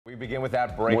We begin with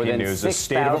that More breaking than news. A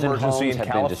state of 6,000 emergency homes in have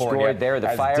been California destroyed there. The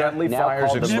as fire deadly now fires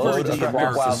called the explode most across destructive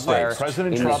the state. wildfire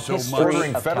President in the Trump history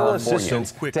ordering of federal California.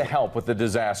 assistance to help with the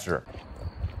disaster.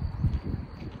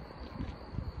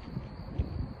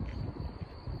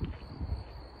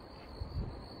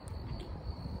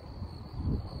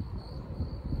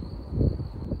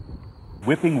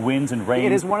 Whipping winds and rain.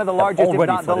 It is one of the largest, if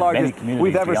not the largest,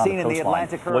 we've ever seen in the coastline.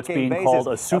 Atlantic hurricane What's being basin. called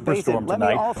a superstorm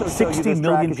tonight. 60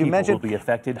 million people will be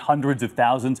affected. Hundreds of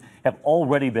thousands have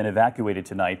already been evacuated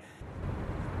tonight.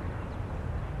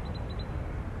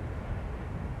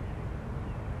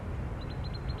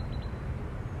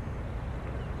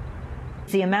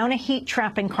 The amount of heat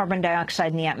trapping carbon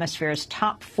dioxide in the atmosphere is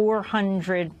top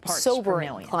 400 parts per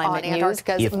million. Climate news.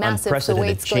 If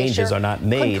unprecedented changes are not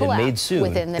made and made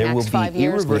soon, there will be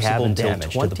irreversible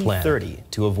damage to the planet. 2030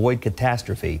 to avoid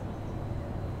catastrophe.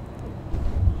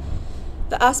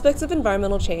 The aspects of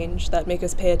environmental change that make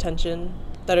us pay attention,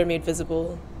 that are made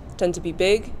visible, tend to be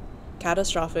big,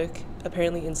 catastrophic,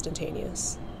 apparently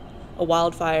instantaneous. A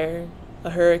wildfire, a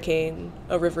hurricane,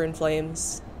 a river in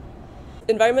flames.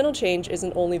 Environmental change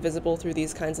isn't only visible through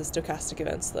these kinds of stochastic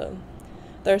events, though.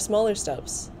 There are smaller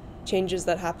steps, changes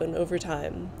that happen over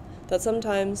time, that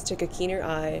sometimes take a keener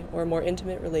eye or a more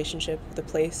intimate relationship with a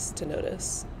place to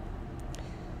notice.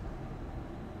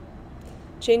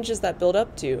 Changes that build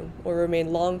up to or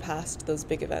remain long past those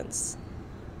big events.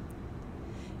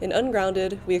 In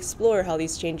Ungrounded, we explore how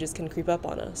these changes can creep up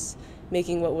on us,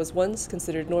 making what was once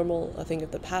considered normal a thing of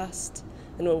the past,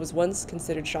 and what was once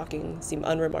considered shocking seem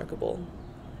unremarkable.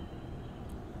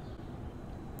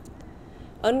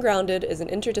 Ungrounded is an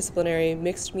interdisciplinary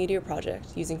mixed media project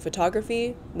using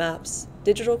photography, maps,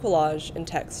 digital collage, and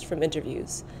text from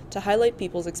interviews to highlight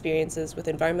people's experiences with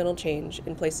environmental change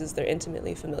in places they're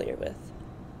intimately familiar with.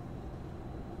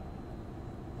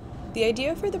 The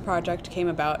idea for the project came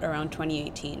about around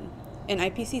 2018. An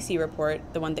IPCC report,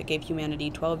 the one that gave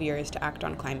humanity 12 years to act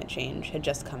on climate change, had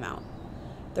just come out.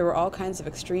 There were all kinds of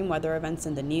extreme weather events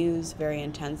in the news, very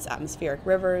intense atmospheric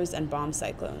rivers, and bomb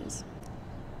cyclones.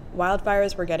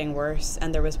 Wildfires were getting worse,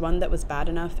 and there was one that was bad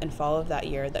enough in fall of that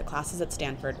year that classes at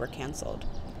Stanford were canceled.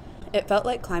 It felt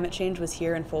like climate change was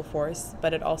here in full force,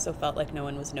 but it also felt like no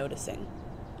one was noticing.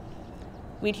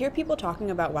 We'd hear people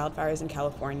talking about wildfires in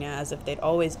California as if they'd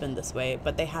always been this way,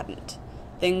 but they hadn't.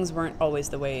 Things weren't always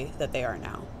the way that they are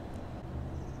now.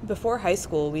 Before high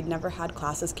school, we'd never had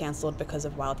classes canceled because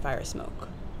of wildfire smoke.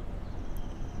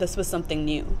 This was something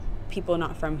new. People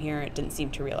not from here didn't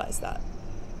seem to realize that.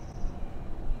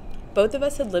 Both of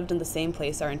us had lived in the same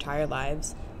place our entire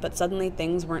lives, but suddenly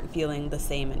things weren't feeling the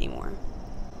same anymore.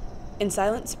 In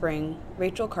Silent Spring,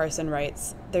 Rachel Carson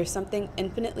writes, "There's something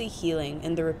infinitely healing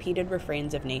in the repeated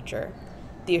refrains of nature,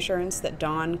 the assurance that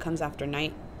dawn comes after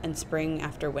night and spring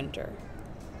after winter."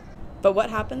 But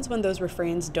what happens when those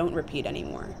refrains don't repeat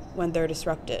anymore, when they're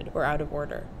disrupted or out of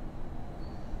order?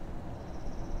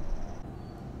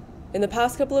 In the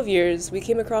past couple of years, we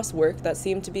came across work that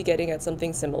seemed to be getting at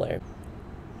something similar.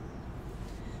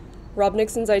 Rob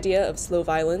Nixon's idea of slow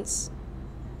violence,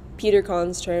 Peter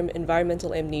Kahn's term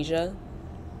environmental amnesia,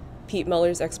 Pete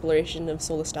Muller's exploration of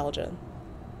solastalgia.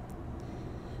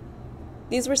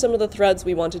 These were some of the threads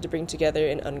we wanted to bring together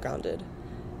in Ungrounded.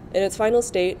 In its final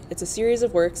state, it's a series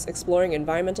of works exploring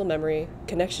environmental memory,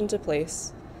 connection to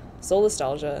place,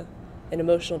 solastalgia, and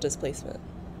emotional displacement.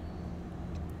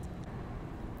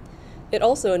 It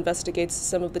also investigates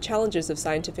some of the challenges of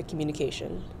scientific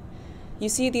communication. You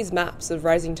see these maps of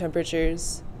rising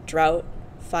temperatures, drought,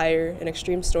 fire, and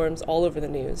extreme storms all over the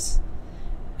news.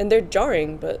 And they're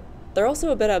jarring, but they're also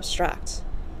a bit abstract.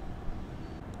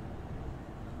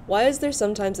 Why is there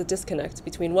sometimes a disconnect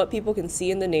between what people can see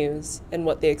in the news and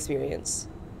what they experience?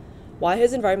 Why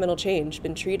has environmental change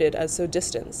been treated as so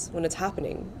distant when it's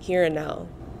happening here and now?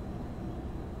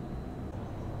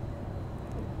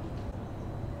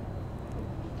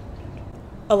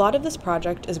 A lot of this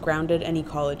project is grounded in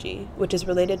ecology, which is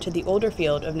related to the older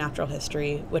field of natural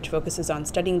history, which focuses on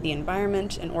studying the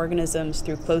environment and organisms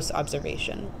through close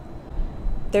observation.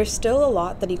 There's still a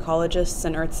lot that ecologists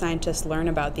and earth scientists learn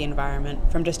about the environment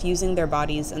from just using their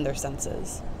bodies and their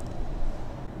senses.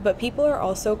 But people are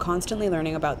also constantly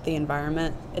learning about the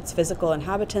environment, its physical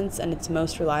inhabitants, and its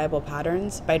most reliable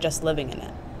patterns by just living in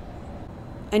it.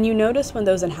 And you notice when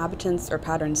those inhabitants or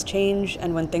patterns change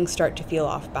and when things start to feel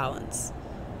off balance.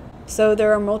 So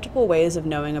there are multiple ways of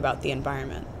knowing about the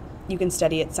environment. You can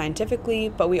study it scientifically,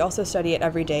 but we also study it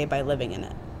every day by living in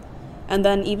it. And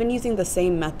then even using the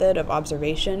same method of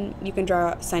observation, you can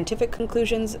draw scientific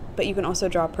conclusions, but you can also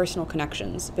draw personal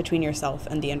connections between yourself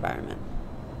and the environment.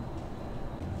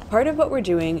 Part of what we're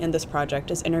doing in this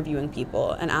project is interviewing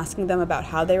people and asking them about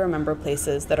how they remember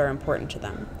places that are important to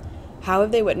them. How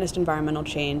have they witnessed environmental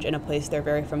change in a place they're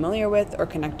very familiar with or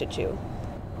connected to?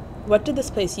 What did this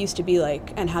place used to be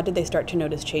like, and how did they start to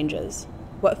notice changes?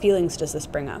 What feelings does this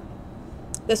bring up?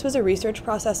 This was a research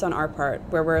process on our part,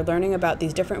 where we're learning about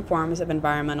these different forms of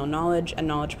environmental knowledge and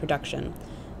knowledge production,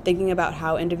 thinking about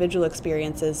how individual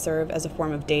experiences serve as a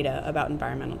form of data about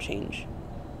environmental change.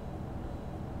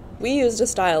 We used a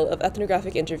style of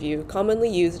ethnographic interview commonly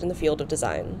used in the field of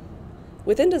design.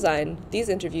 Within design, these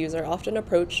interviews are often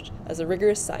approached as a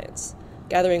rigorous science,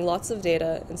 gathering lots of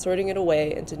data and sorting it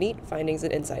away into neat findings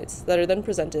and insights that are then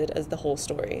presented as the whole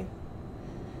story.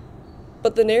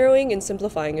 But the narrowing and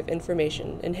simplifying of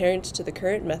information inherent to the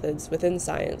current methods within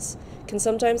science can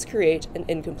sometimes create an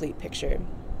incomplete picture.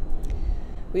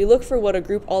 We look for what a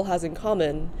group all has in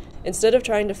common, instead of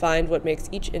trying to find what makes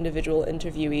each individual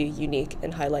interviewee unique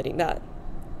and highlighting that.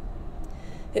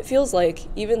 It feels like,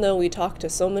 even though we talk to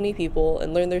so many people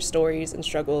and learn their stories and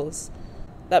struggles,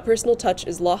 that personal touch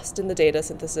is lost in the data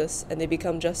synthesis and they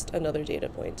become just another data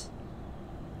point.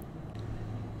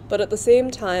 But at the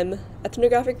same time,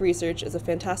 ethnographic research is a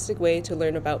fantastic way to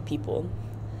learn about people.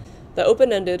 The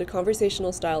open-ended,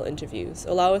 conversational-style interviews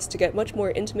allow us to get much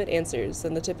more intimate answers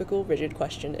than the typical rigid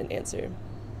question and answer.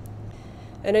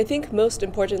 And I think most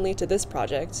importantly to this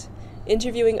project,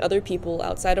 interviewing other people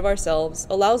outside of ourselves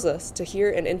allows us to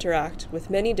hear and interact with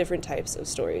many different types of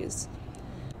stories,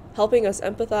 helping us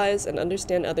empathize and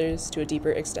understand others to a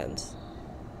deeper extent.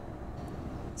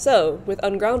 So, with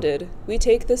Ungrounded, we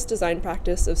take this design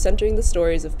practice of centering the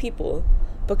stories of people,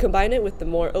 but combine it with the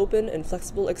more open and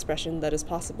flexible expression that is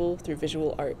possible through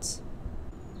visual arts.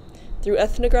 Through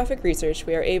ethnographic research,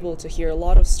 we are able to hear a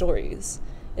lot of stories,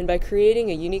 and by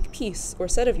creating a unique piece or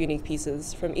set of unique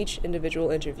pieces from each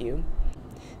individual interview,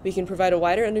 we can provide a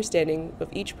wider understanding of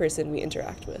each person we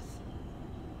interact with.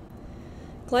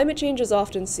 Climate change is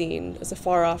often seen as a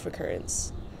far-off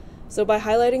occurrence, so by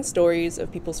highlighting stories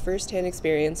of people's first-hand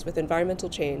experience with environmental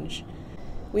change,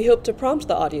 we hope to prompt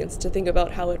the audience to think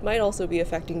about how it might also be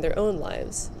affecting their own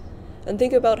lives, and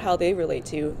think about how they relate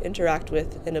to, interact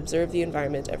with, and observe the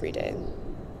environment every day.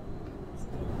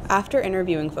 After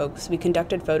interviewing folks, we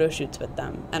conducted photo shoots with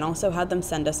them, and also had them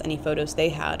send us any photos they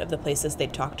had of the places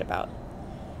they'd talked about.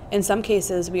 In some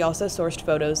cases, we also sourced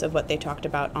photos of what they talked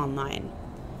about online.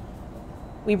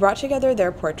 We brought together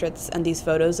their portraits and these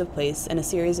photos of place in a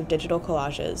series of digital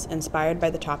collages inspired by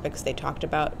the topics they talked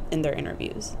about in their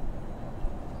interviews.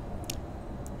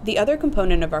 The other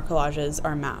component of our collages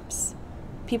are maps.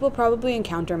 People probably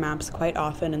encounter maps quite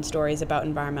often in stories about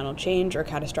environmental change or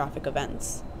catastrophic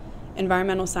events.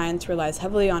 Environmental science relies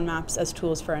heavily on maps as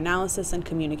tools for analysis and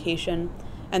communication,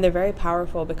 and they're very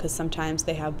powerful because sometimes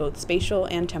they have both spatial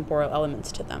and temporal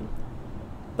elements to them.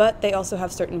 But they also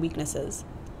have certain weaknesses.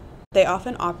 They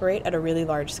often operate at a really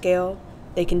large scale,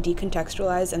 they can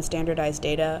decontextualize and standardize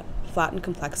data, flatten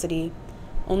complexity,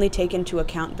 only take into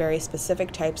account very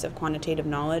specific types of quantitative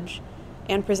knowledge,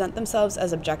 and present themselves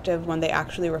as objective when they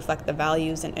actually reflect the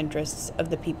values and interests of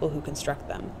the people who construct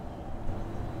them.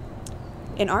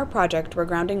 In our project, we're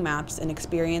grounding maps in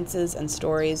experiences and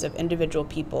stories of individual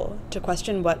people to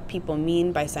question what people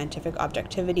mean by scientific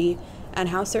objectivity and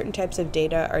how certain types of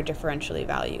data are differentially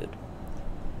valued.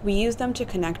 We use them to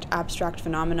connect abstract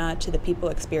phenomena to the people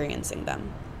experiencing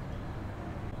them.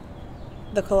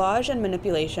 The collage and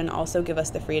manipulation also give us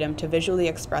the freedom to visually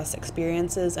express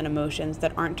experiences and emotions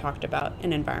that aren't talked about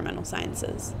in environmental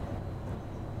sciences.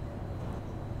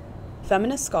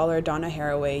 Feminist scholar Donna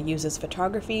Haraway uses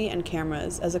photography and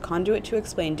cameras as a conduit to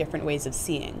explain different ways of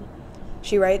seeing.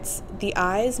 She writes, "The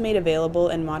eyes made available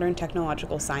in modern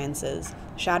technological sciences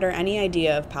shatter any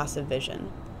idea of passive vision.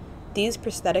 These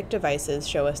prosthetic devices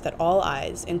show us that all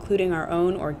eyes, including our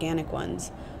own organic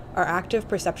ones, are active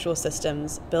perceptual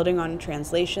systems building on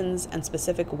translations and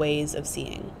specific ways of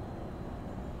seeing."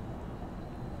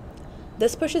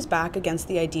 This pushes back against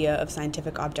the idea of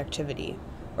scientific objectivity,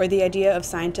 or the idea of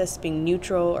scientists being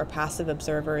neutral or passive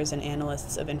observers and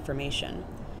analysts of information,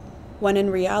 when in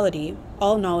reality,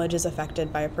 all knowledge is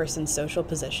affected by a person's social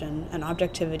position and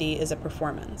objectivity is a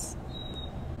performance.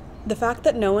 The fact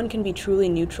that no one can be truly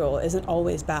neutral isn't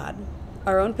always bad.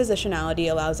 Our own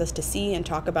positionality allows us to see and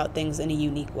talk about things in a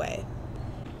unique way.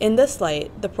 In this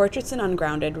light, the portraits in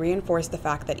Ungrounded reinforce the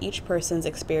fact that each person's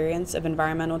experience of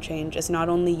environmental change is not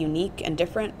only unique and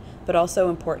different, but also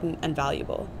important and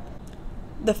valuable.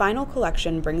 The final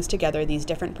collection brings together these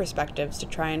different perspectives to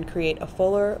try and create a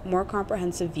fuller, more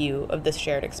comprehensive view of this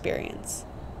shared experience.